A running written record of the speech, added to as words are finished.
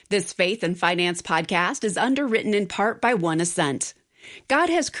This Faith and Finance podcast is underwritten in part by One Ascent. God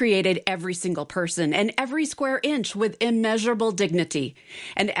has created every single person and every square inch with immeasurable dignity.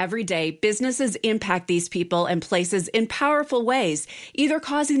 And every day, businesses impact these people and places in powerful ways, either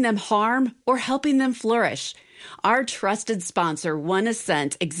causing them harm or helping them flourish. Our trusted sponsor, One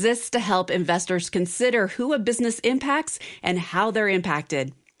Ascent, exists to help investors consider who a business impacts and how they're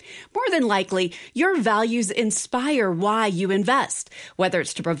impacted. More than likely, your values inspire why you invest, whether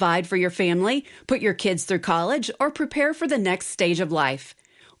it's to provide for your family, put your kids through college, or prepare for the next stage of life.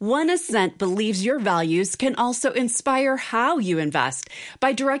 One Ascent believes your values can also inspire how you invest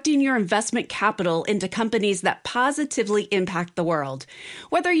by directing your investment capital into companies that positively impact the world.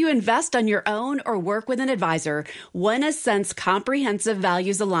 Whether you invest on your own or work with an advisor, One Ascent's comprehensive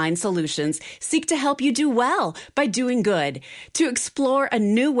values-aligned solutions seek to help you do well by doing good. To explore a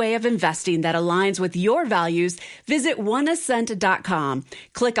new way of investing that aligns with your values, visit oneascent.com.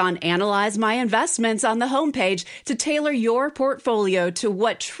 Click on Analyze My Investments on the homepage to tailor your portfolio to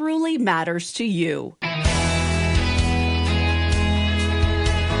what truly matters to you.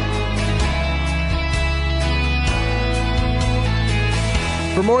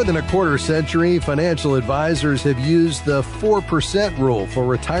 For more than a quarter century, financial advisors have used the 4% rule for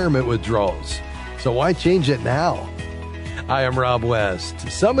retirement withdrawals. So why change it now? I am Rob West.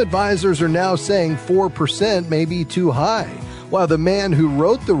 Some advisors are now saying 4% may be too high, while the man who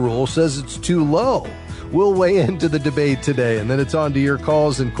wrote the rule says it's too low. We'll weigh into the debate today, and then it's on to your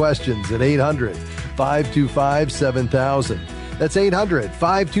calls and questions at 800-525-7000. That's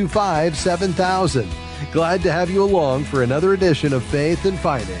 800-525-7000. Glad to have you along for another edition of Faith and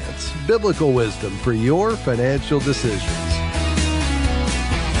Finance, biblical wisdom for your financial decisions.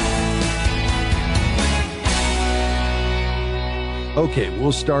 Okay,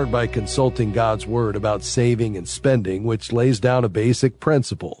 we'll start by consulting God's Word about saving and spending, which lays down a basic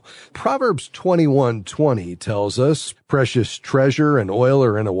principle. Proverbs 21:20 tells us, "Precious treasure and oil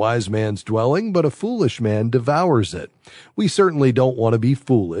are in a wise man's dwelling, but a foolish man devours it." We certainly don't want to be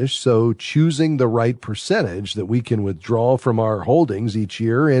foolish, so choosing the right percentage that we can withdraw from our holdings each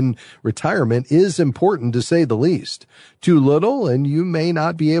year in retirement is important, to say the least. Too little, and you may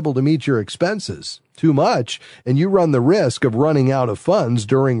not be able to meet your expenses. Too much, and you run the risk of running out of funds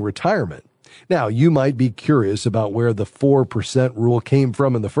during retirement. Now, you might be curious about where the 4% rule came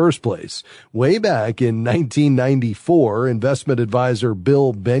from in the first place. Way back in 1994, investment advisor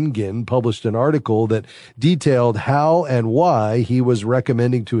Bill Bengen published an article that detailed how and why he was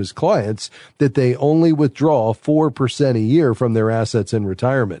recommending to his clients that they only withdraw 4% a year from their assets in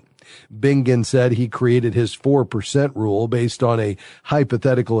retirement. Bengen said he created his 4% rule based on a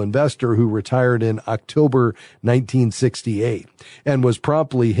hypothetical investor who retired in October 1968 and was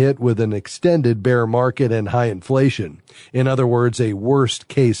promptly hit with an extended bear market and high inflation. In other words, a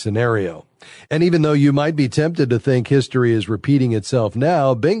worst-case scenario. And even though you might be tempted to think history is repeating itself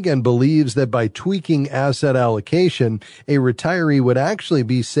now, Bengen believes that by tweaking asset allocation, a retiree would actually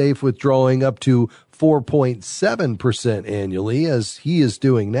be safe withdrawing up to 4.7% annually, as he is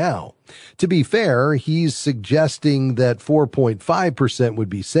doing now. To be fair, he's suggesting that 4.5% would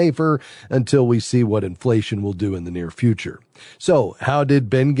be safer until we see what inflation will do in the near future. So, how did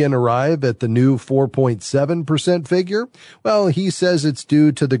Bengen arrive at the new 4.7% figure? Well, he says it's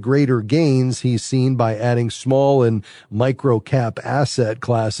due to the greater gains he's seen by adding small and micro-cap asset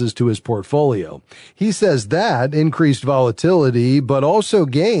classes to his portfolio. He says that increased volatility, but also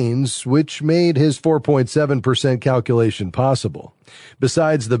gains, which made his 4.7% calculation possible.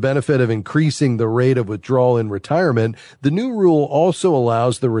 Besides the benefit of increasing the rate of withdrawal in retirement, the new rule also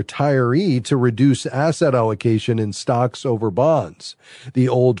allows the retiree to reduce asset allocation in stocks over bonds. The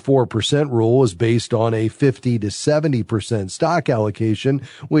old 4% rule was based on a 50 to 70% stock allocation,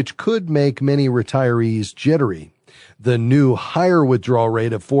 which could make many retirees jittery. The new higher withdrawal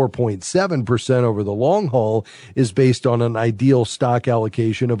rate of 4.7% over the long haul is based on an ideal stock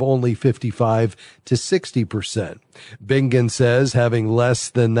allocation of only 55 to 60%. Bengen says having less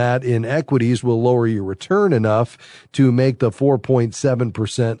than that in equities will lower your return enough to make the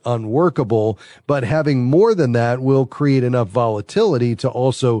 4.7% unworkable, but having more than that will create enough volatility to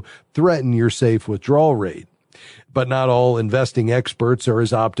also threaten your safe withdrawal rate. But not all investing experts are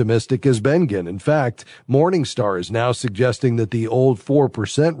as optimistic as Bengen. In fact, Morningstar is now suggesting that the old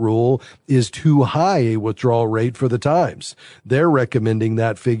 4% rule is too high a withdrawal rate for the times. They're recommending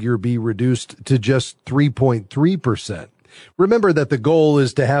that figure be reduced to just 3.3%. Remember that the goal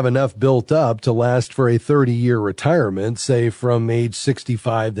is to have enough built up to last for a 30-year retirement, say from age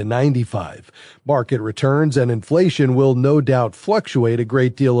 65 to 95. Market returns and inflation will no doubt fluctuate a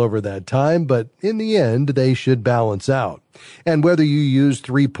great deal over that time, but in the end, they should balance out. And whether you use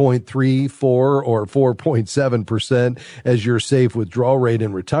 3.3, 4, or 4.7% as your safe withdrawal rate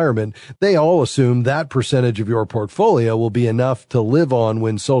in retirement, they all assume that percentage of your portfolio will be enough to live on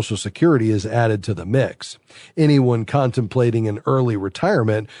when Social Security is added to the mix. Anyone contemplating an early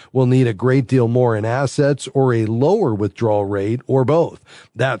retirement will need a great deal more in assets or a lower withdrawal rate or both.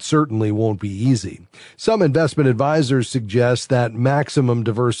 That certainly won't be easy. Some investment advisors suggest that maximum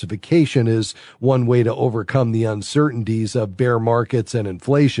diversification is one way to overcome the uncertainties of bear markets and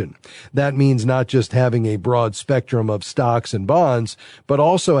inflation. That means not just having a broad spectrum of stocks and bonds, but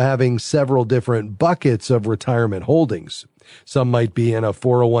also having several different buckets of retirement holdings. Some might be in a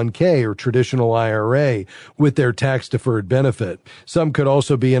 401k or traditional IRA with their tax-deferred benefit. Some could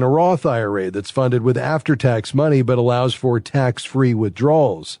also be in a Roth IRA that's funded with after-tax money but allows for tax-free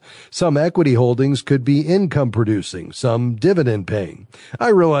withdrawals. Some equity holdings could be income-producing, some dividend-paying. I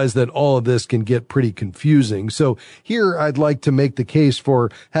realize that all of this can get pretty confusing, so here I'd like to make the case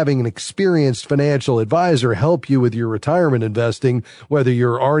for having an experienced financial advisor help you with your retirement investing, whether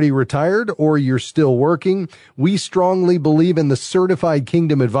you're already retired or you're still working. We strongly believe in the Certified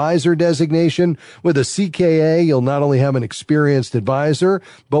Kingdom Advisor designation. With a CKA, you'll not only have an experienced advisor,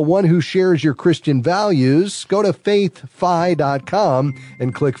 but one who shares your Christian values. Go to faithfi.com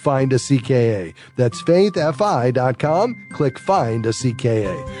and click Find a CKA. That's faithfi.com. Click Find a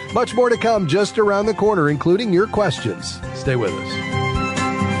CKA. Much more to come just around the corner, including your questions. Stay with us.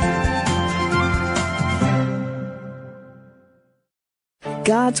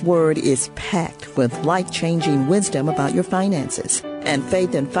 God's Word is packed with life-changing wisdom about your finances. And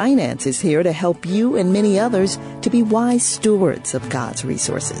Faith and Finance is here to help you and many others to be wise stewards of God's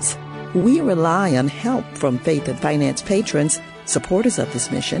resources. We rely on help from Faith and Finance patrons, supporters of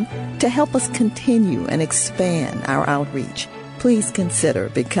this mission, to help us continue and expand our outreach. Please consider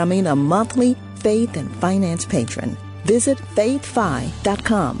becoming a monthly Faith and Finance patron. Visit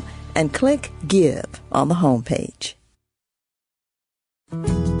faithfi.com and click Give on the homepage.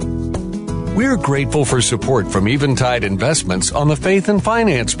 We're grateful for support from Eventide Investments on the Faith and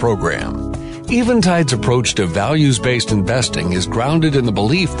Finance program. Eventide's approach to values-based investing is grounded in the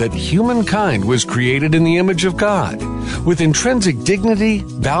belief that humankind was created in the image of God, with intrinsic dignity,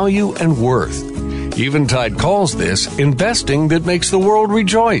 value, and worth. Eventide calls this investing that makes the world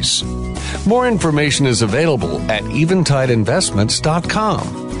rejoice. More information is available at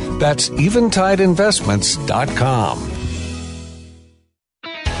eventideinvestments.com. That's eventideinvestments.com.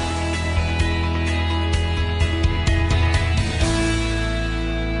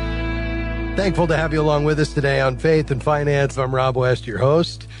 Thankful to have you along with us today on Faith and Finance. I'm Rob West, your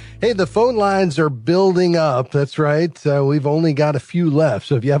host. Hey, the phone lines are building up. That's right. We've only got a few left.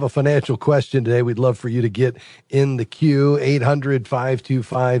 So if you have a financial question today, we'd love for you to get in the queue.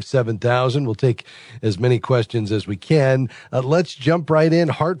 800-525-7000. We'll take as many questions as we can. Let's jump right in.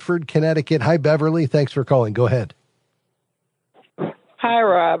 Hartford, Connecticut. Hi, Beverly. Thanks for calling. Go ahead. Hi,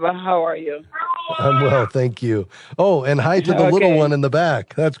 Rob. How are you? I'm well, thank you. Oh, and hi to the little one in the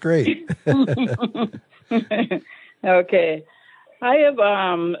back. That's great. Okay. I have,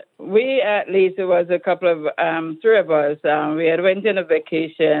 we at least, it was a couple of, three of us, we had went on a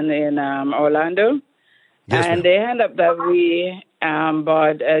vacation in Orlando, yes, and they ended up that we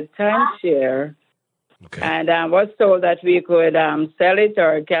bought a timeshare. Okay. And was told that we could sell it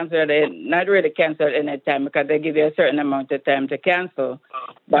or cancel it. Not really cancel it any time because they give you a certain amount of time to cancel,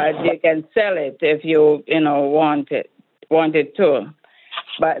 but you can sell it if you wanted to.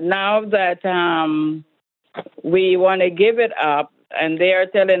 But now that we want to give it up, and they are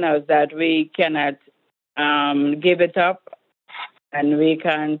telling us that we cannot give it up, and we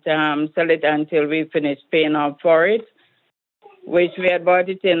can't sell it until we finish paying off for it, which we had bought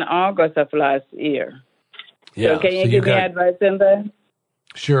it in August of last year. Yeah, so can you give me advice in that?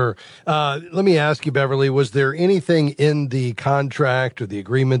 Sure. Let me ask you, Beverly, was there anything in the contract or the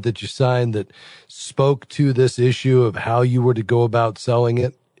agreement that you signed that spoke to this issue of how you were to go about selling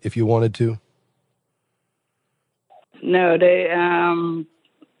it if you wanted to? No,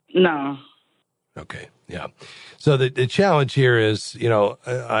 no. Okay. Yeah. So the challenge here is,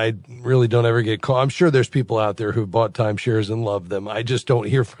 I really don't ever get called. I'm sure there's people out there who bought timeshares and love them. I just don't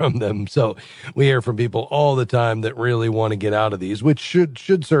hear from them. So we hear from people all the time that really want to get out of these, which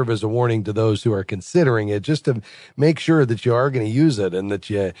should serve as a warning to those who are considering it, just to make sure that you are going to use it and that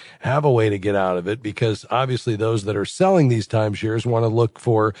you have a way to get out of it, because obviously those that are selling these timeshares want to look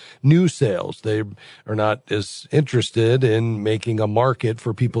for new sales. They are not as interested in making a market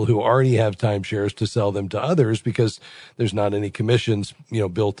for people who already have timeshares to sell them them to others because there's not any commissions,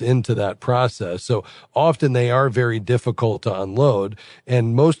 built into that process. So often they are very difficult to unload.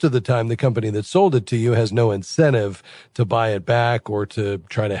 And most of the time, the company that sold it to you has no incentive to buy it back or to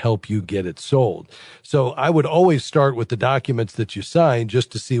try to help you get it sold. So I would always start with the documents that you signed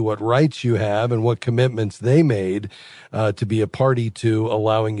just to see what rights you have and what commitments they made to be a party to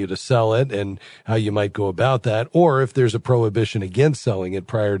allowing you to sell it and how you might go about that, or if there's a prohibition against selling it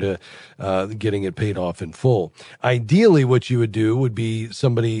prior to getting it paid off in full. Ideally, what you would do would be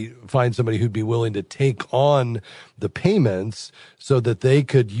find somebody who'd be willing to take on the payments so that they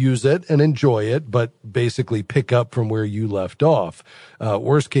could use it and enjoy it, but basically pick up from where you left off.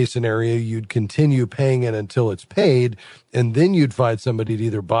 Worst case scenario, you'd continue paying it until it's paid, and then you'd find somebody to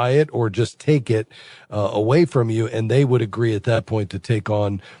either buy it or just take it away from you, and they would agree at that point to take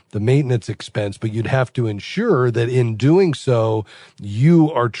on the maintenance expense. But you'd have to ensure that in doing so,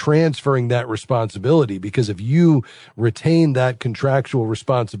 you are transferring that responsibility, because if you retain that contractual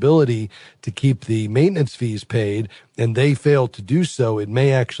responsibility to keep the maintenance fees paid and they fail to do so, it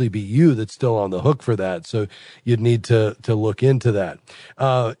may actually be you that's still on the hook for that. So you'd need to look into that.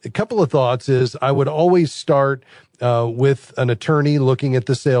 A couple of thoughts is I would always start with an attorney looking at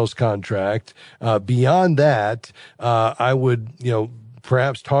the sales contract. Beyond that, I would,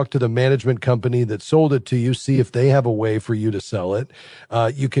 perhaps talk to the management company that sold it to you, see if they have a way for you to sell it.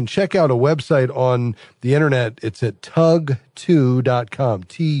 You can check out a website on the internet. It's at tug2.com,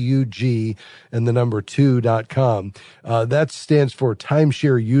 T-U-G and the number 2.com. That stands for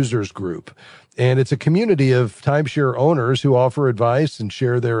Timeshare Users Group. And it's a community of timeshare owners who offer advice and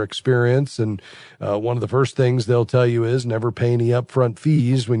share their experience. And one of the first things they'll tell you is never pay any upfront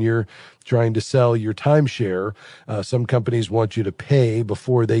fees when you're trying to sell your timeshare. Some companies want you to pay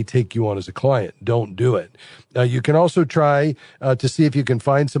before they take you on as a client. Don't do it. You can also try to see if you can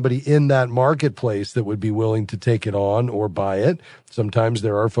find somebody in that marketplace that would be willing to take it on or buy it. Sometimes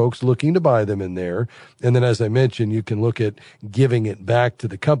there are folks looking to buy them in there. And then, as I mentioned, you can look at giving it back to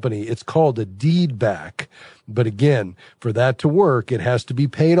the company. It's called a deed back. But again, for that to work, it has to be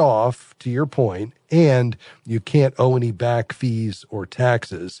paid off, to your point, and you can't owe any back fees or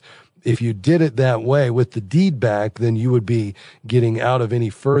taxes. If you did it that way with the deed back, then you would be getting out of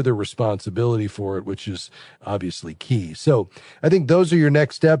any further responsibility for it, which is obviously key. So I think those are your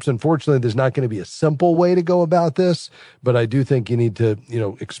next steps. Unfortunately, there's not going to be a simple way to go about this, but I do think you need to,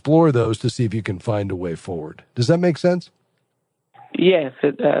 explore those to see if you can find a way forward. Does that make sense? Yes,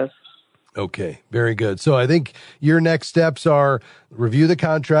 it does. Okay, very good. So I think your next steps are review the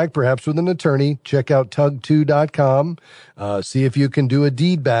contract, perhaps with an attorney, check out tug2.com, see if you can do a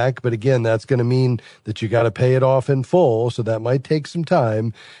deed back. But again, that's going to mean that you got to pay it off in full. So that might take some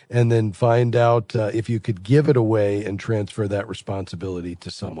time, and then find out if you could give it away and transfer that responsibility to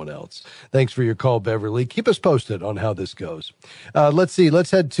someone else. Thanks for your call, Beverly. Keep us posted on how this goes. Let's see.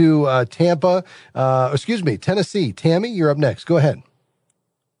 Let's head to Tennessee. Tammy, you're up next. Go ahead.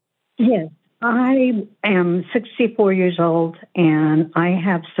 Yes, I am 64 years old, and I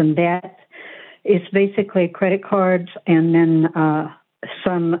have some debt. It's basically credit cards and then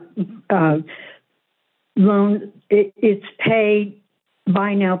some loan. It's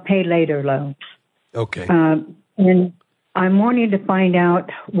buy now, pay later loans. Okay. And I'm wanting to find out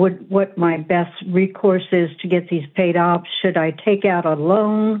what my best recourse is to get these paid off. Should I take out a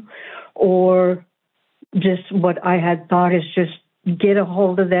loan, or just what I had thought is just get a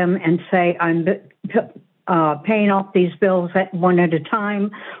hold of them and say, I'm paying off these bills one at a time.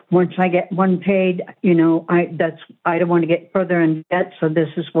 Once I get one paid, I don't want to get further in debt, so this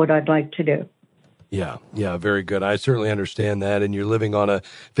is what I'd like to do. Yeah, very good. I certainly understand that. And you're living on a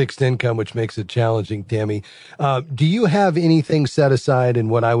fixed income, which makes it challenging, Tammy. Do you have anything set aside in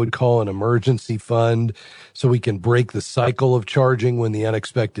what I would call an emergency fund so we can break the cycle of charging when the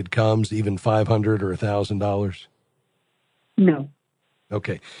unexpected comes, even $500 or $1,000? No.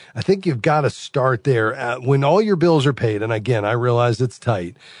 Okay. I think you've got to start there. When all your bills are paid, and again, I realize it's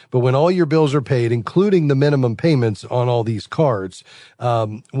tight, but when all your bills are paid, including the minimum payments on all these cards,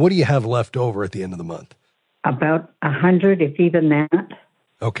 what do you have left over at the end of the month? About 100, if even that.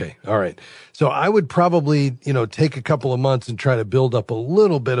 Okay. All right. So I would probably, take a couple of months and try to build up a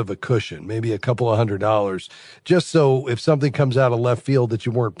little bit of a cushion, maybe a couple of $100, just so if something comes out of left field that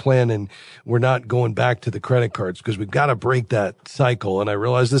you weren't planning, we're not going back to the credit cards, because we've got to break that cycle. And I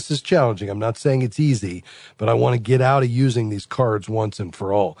realize this is challenging. I'm not saying it's easy, but I want to get out of using these cards once and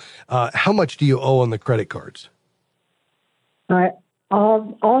for all. How much do you owe on the credit cards?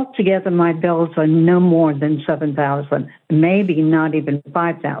 Altogether, my bills are no more than $7,000, maybe not even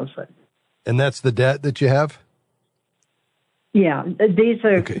 $5,000. And that's the debt that you have? Yeah, these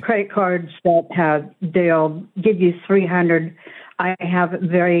are credit cards that they'll give you $300. I have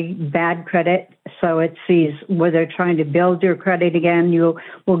very bad credit, so it sees where they're trying to build your credit again.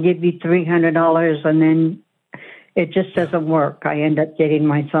 Will give you $300, and then it just doesn't work. I end up getting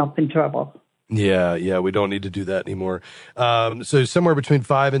myself in trouble. Yeah, we don't need to do that anymore. So somewhere between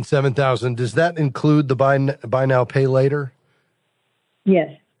 $5,000 and $7,000. Does that include the buy now, pay later?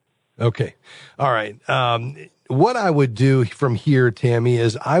 Yes. Okay. All right. What I would do from here, Tammy,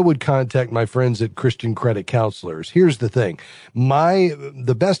 is I would contact my friends at Christian Credit Counselors. Here's the thing.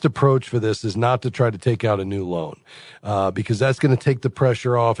 The best approach for this is not to try to take out a new loan, because that's going to take the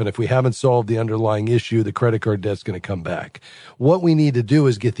pressure off. And if we haven't solved the underlying issue, the credit card debt's going to come back. What we need to do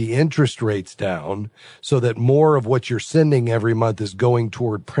is get the interest rates down so that more of what you're sending every month is going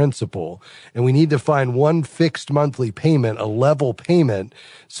toward principal. And we need to find one fixed monthly payment, a level payment,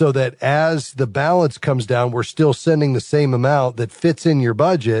 so that as the balance comes down, we're still sending the same amount that fits in your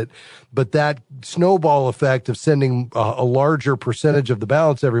budget, but that snowball effect of sending a larger percentage of the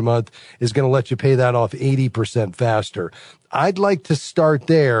balance every month is going to let you pay that off 80% faster. I'd like to start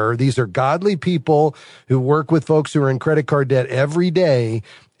there. These are godly people who work with folks who are in credit card debt every day.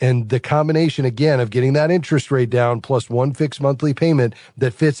 And the combination, again, of getting that interest rate down plus one fixed monthly payment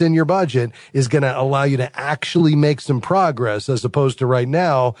that fits in your budget is going to allow you to actually make some progress, as opposed to right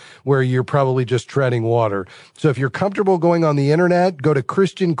now where you're probably just treading water. So if you're comfortable going on the internet, go to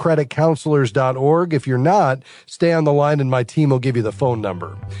ChristianCreditCounselors.org. If you're not, stay on the line and my team will give you the phone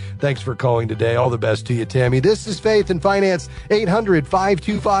number. Thanks for calling today. All the best to you, Tammy. This is Faith and Finance,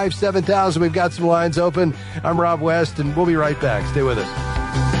 800-525-7000. We've got some lines open. I'm Rob West, and we'll be right back. Stay with us.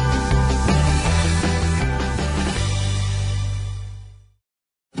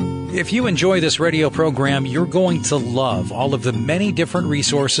 If you enjoy this radio program, you're going to love all of the many different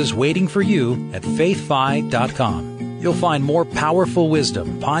resources waiting for you at faithfi.com. You'll find more powerful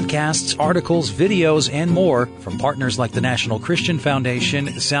wisdom, podcasts, articles, videos, and more from partners like the National Christian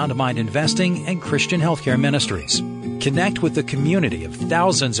Foundation, Sound Mind Investing, and Christian Healthcare Ministries. Connect with the community of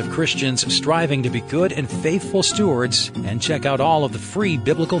thousands of Christians striving to be good and faithful stewards, and check out all of the free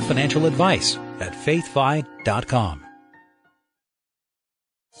biblical financial advice at faithfi.com.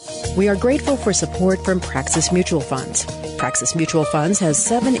 We are grateful for support from Praxis Mutual Funds. Praxis Mutual Funds has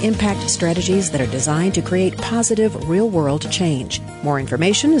 7 impact strategies that are designed to create positive, real-world change. More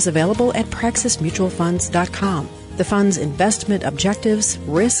information is available at praxismutualfunds.com. The fund's investment objectives,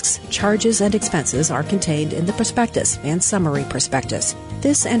 risks, charges, and expenses are contained in the prospectus and summary prospectus.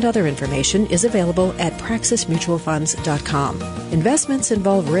 This and other information is available at praxismutualfunds.com. Investments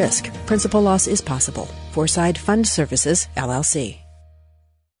involve risk. Principal loss is possible. Foreside Fund Services, LLC.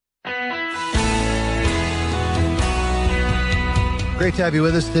 Great to have you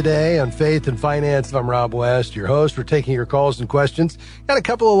with us today on Faith and Finance. I'm Rob West, your host. We're taking your calls and questions. Got a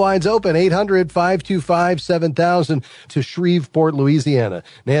couple of lines open, 800-525-7000 to Shreveport, Louisiana.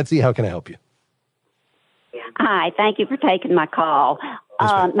 Nancy, how can I help you? Hi, thank you for taking my call.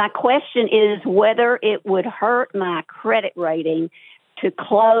 My question is whether it would hurt my credit rating to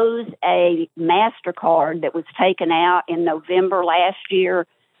close a MasterCard that was taken out in November last year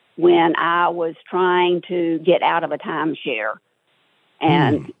when I was trying to get out of a timeshare.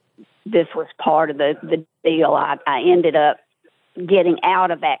 And this was part of the deal. I ended up getting out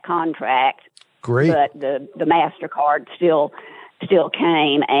of that contract. Great. But the MasterCard still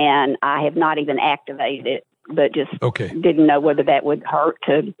came, and I have not even activated it, but just didn't know whether that would hurt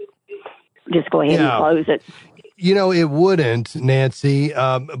to just go ahead and close it. You know, it wouldn't, Nancy.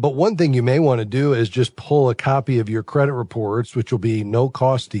 But one thing you may want to do is just pull a copy of your credit reports, which will be no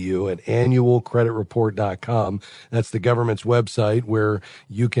cost to you, at annualcreditreport.com. That's the government's website where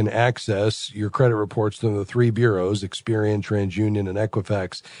you can access your credit reports from the 3 bureaus, Experian, TransUnion, and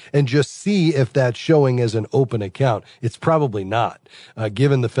Equifax, and just see if that's showing as an open account. It's probably not.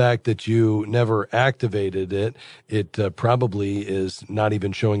 Given the fact that you never activated it, it probably is not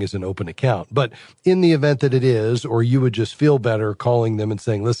even showing as an open account. But in the event that it is, or you would just feel better calling them and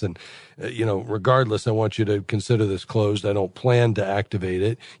saying, listen, regardless, I want you to consider this closed. I don't plan to activate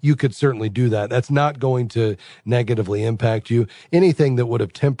it. You could certainly do that. That's not going to negatively impact you. Anything that would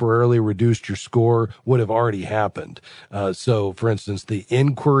have temporarily reduced your score would have already happened. So, for instance, the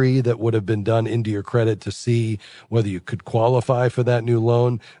inquiry that would have been done into your credit to see whether you could qualify for that new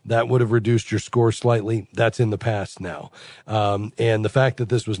loan, that would have reduced your score slightly. That's in the past now. And the fact that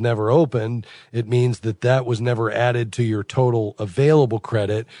this was never opened, it means that was never never added to your total available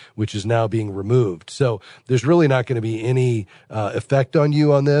credit, which is now being removed. So there's really not going to be any effect on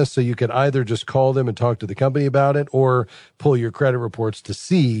you on this. So you could either just call them and talk to the company about it, or pull your credit reports to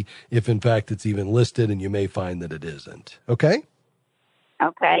see if in fact it's even listed, and you may find that it isn't. Okay?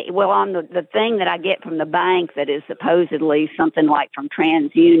 Okay. Well, on the thing that I get from the bank that is supposedly something like from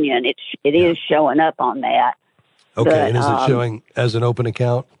TransUnion, it is showing up on that. Okay, but, and is it showing as an open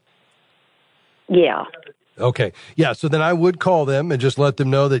account? Yeah. Okay. Yeah, so then I would call them and just let them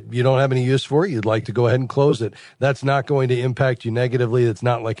know that you don't have any use for it. You'd like to go ahead and close it. That's not going to impact you negatively. It's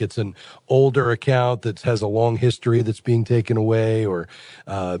not like it's an older account that has a long history that's being taken away, or,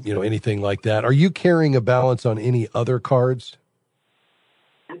 anything like that. Are you carrying a balance on any other cards?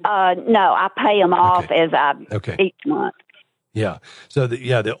 No, I pay them off each month. Yeah. So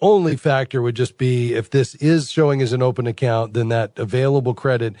the only factor would just be if this is showing as an open account, then that available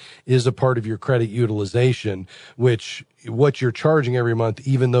credit is a part of your credit utilization, which what you're charging every month,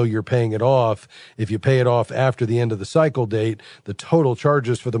 even though you're paying it off, if you pay it off after the end of the cycle date, the total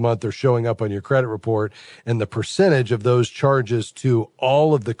charges for the month are showing up on your credit report, and the percentage of those charges to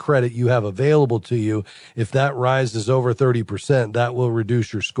all of the credit you have available to you, if that rises over 30%, that will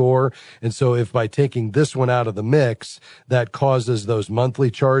reduce your score. And so if by taking this one out of the mix, that causes those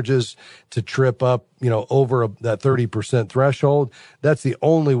monthly charges to trip up, over that 30% threshold, that's the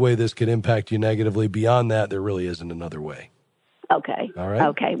only way this could impact you negatively. Beyond that, there really isn't another way. Okay. All right.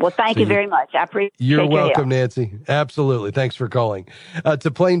 Okay. Well, thank you very much. I appreciate it. You're welcome, Nancy. Absolutely. Thanks for calling.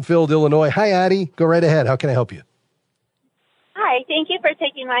 To Plainfield, Illinois. Hi, Addie. Go right ahead. How can I help you? Hi. Thank you for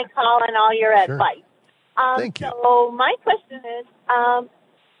taking my call and all your advice. Thank you. So my question is,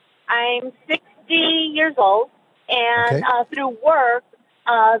 I'm 60 years old, and through work,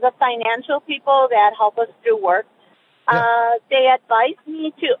 the financial people that help us through work, they advised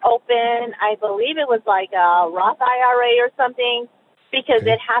me to open, I believe it was like a Roth IRA or something, because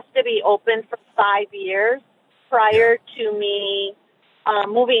it has to be open for 5 years prior to me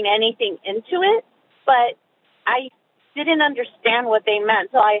moving anything into it. But I didn't understand what they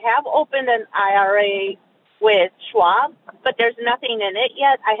meant. So I have opened an IRA with Schwab, but there's nothing in it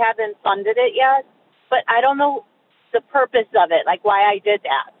yet. I haven't funded it yet, but I don't know the purpose of it, like why I did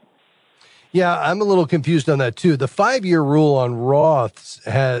that. Yeah, I'm a little confused on that too. The 5-year rule on Roths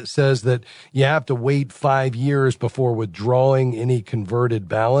says that you have to wait 5 years before withdrawing any converted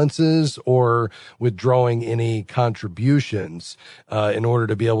balances or withdrawing any contributions in order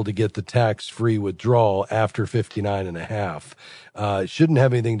to be able to get the tax-free withdrawal after 59 and a half. It shouldn't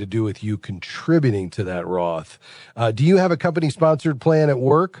have anything to do with you contributing to that Roth. Do you have a company-sponsored plan at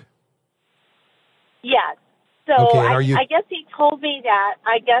work? Yes. So I guess he told me that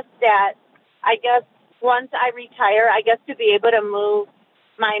I guess once I retire, I guess to be able to move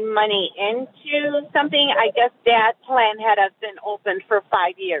my money into something, I guess that plan had been open for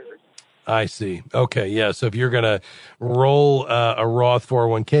 5 years. I see. Okay. Yeah. So if you're going to roll a Roth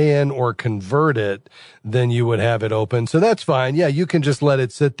 401k in or convert it, then you would have it open. So that's fine. Yeah. You can just let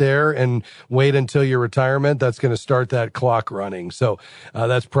it sit there and wait until your retirement. That's going to start that clock running. So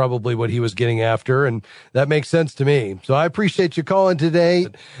that's probably what he was getting after. And that makes sense to me. So I appreciate you calling today.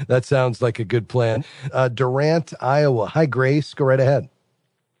 That sounds like a good plan. Durant, Iowa. Hi, Grace. Go right ahead.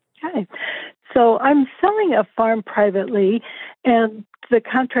 Hi. So I'm selling a farm privately, and the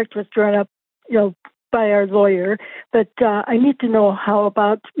contract was drawn up, by our lawyer. But I need to know how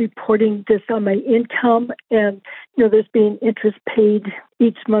about reporting this on my income, and there's being interest paid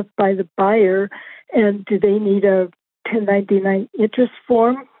each month by the buyer, and do they need a 1099 interest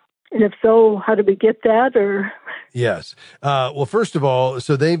form? And if so, how do we get that? Or yes. Well, first of all,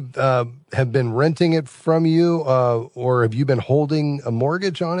 so they have been renting it from you, or have you been holding a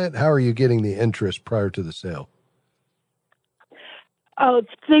mortgage on it? How are you getting the interest prior to the sale?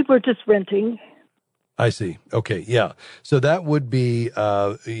 They were just renting. I see. Okay. Yeah. So that would be,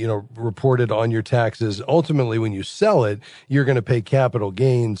 reported on your taxes. Ultimately, when you sell it, you're going to pay capital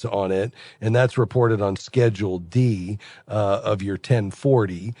gains on it, and that's reported on Schedule D of your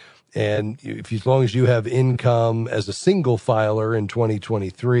 1040. And as long as you have income as a single filer in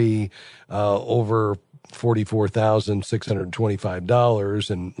 2023 over $44,625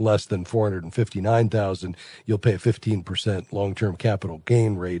 and less than $459,000, you'll pay a 15% long-term capital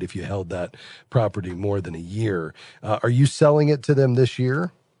gain rate if you held that property more than a year. Are you selling it to them this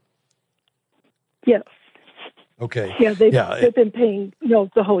year? Yes. Okay. Yeah, they've been paying,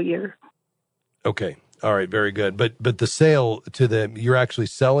 the whole year. Okay. All right. Very good. But the sale to them, you're actually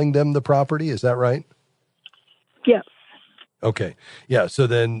selling them the property. Is that right? Yes. Okay. Yeah. So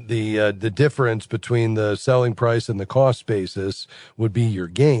then the difference between the selling price and the cost basis would be your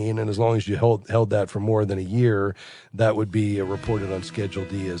gain. And as long as you held that for more than a year, that would be reported on Schedule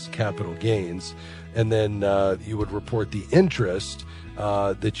D as capital gains. And then you would report the interest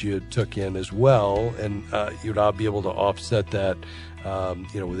that you took in as well. And you'd be able to offset that,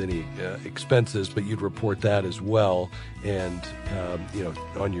 with any expenses, but you'd report that as well, and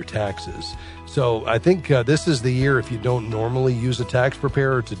on your taxes. So I think this is the year, if you don't normally use a tax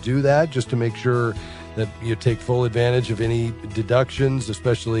preparer, to do that, just to make sure that you take full advantage of any deductions,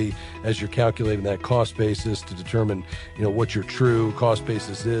 especially as you're calculating that cost basis to determine, what your true cost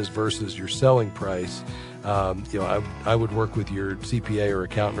basis is versus your selling price. I would work with your CPA or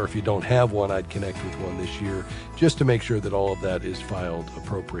accountant, or if you don't have one, I'd connect with one this year just to make sure that all of that is filed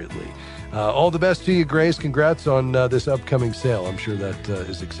appropriately. All the best to you, Grace. Congrats on this upcoming sale. I'm sure that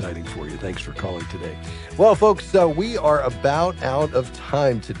is exciting for you. Thanks for calling today. Well, folks, we are about out of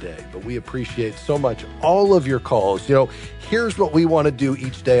time today, but we appreciate so much all of your calls. Here's what we want to do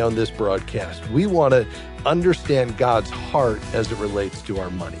each day on this broadcast. We want to understand God's heart as it relates to our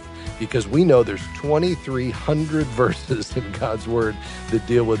money, because we know there's 2,300 verses in God's Word that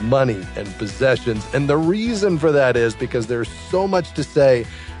deal with money and possessions. And the reason for that is because there's so much to say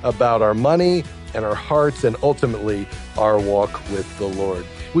about our money and our hearts and ultimately our walk with the Lord.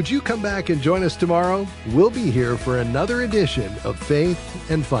 Would you come back and join us tomorrow? We'll be here for another edition of Faith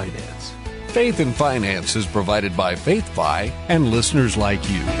and Finance. Faith and Finance is provided by FaithFi and listeners like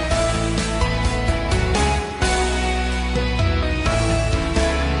you.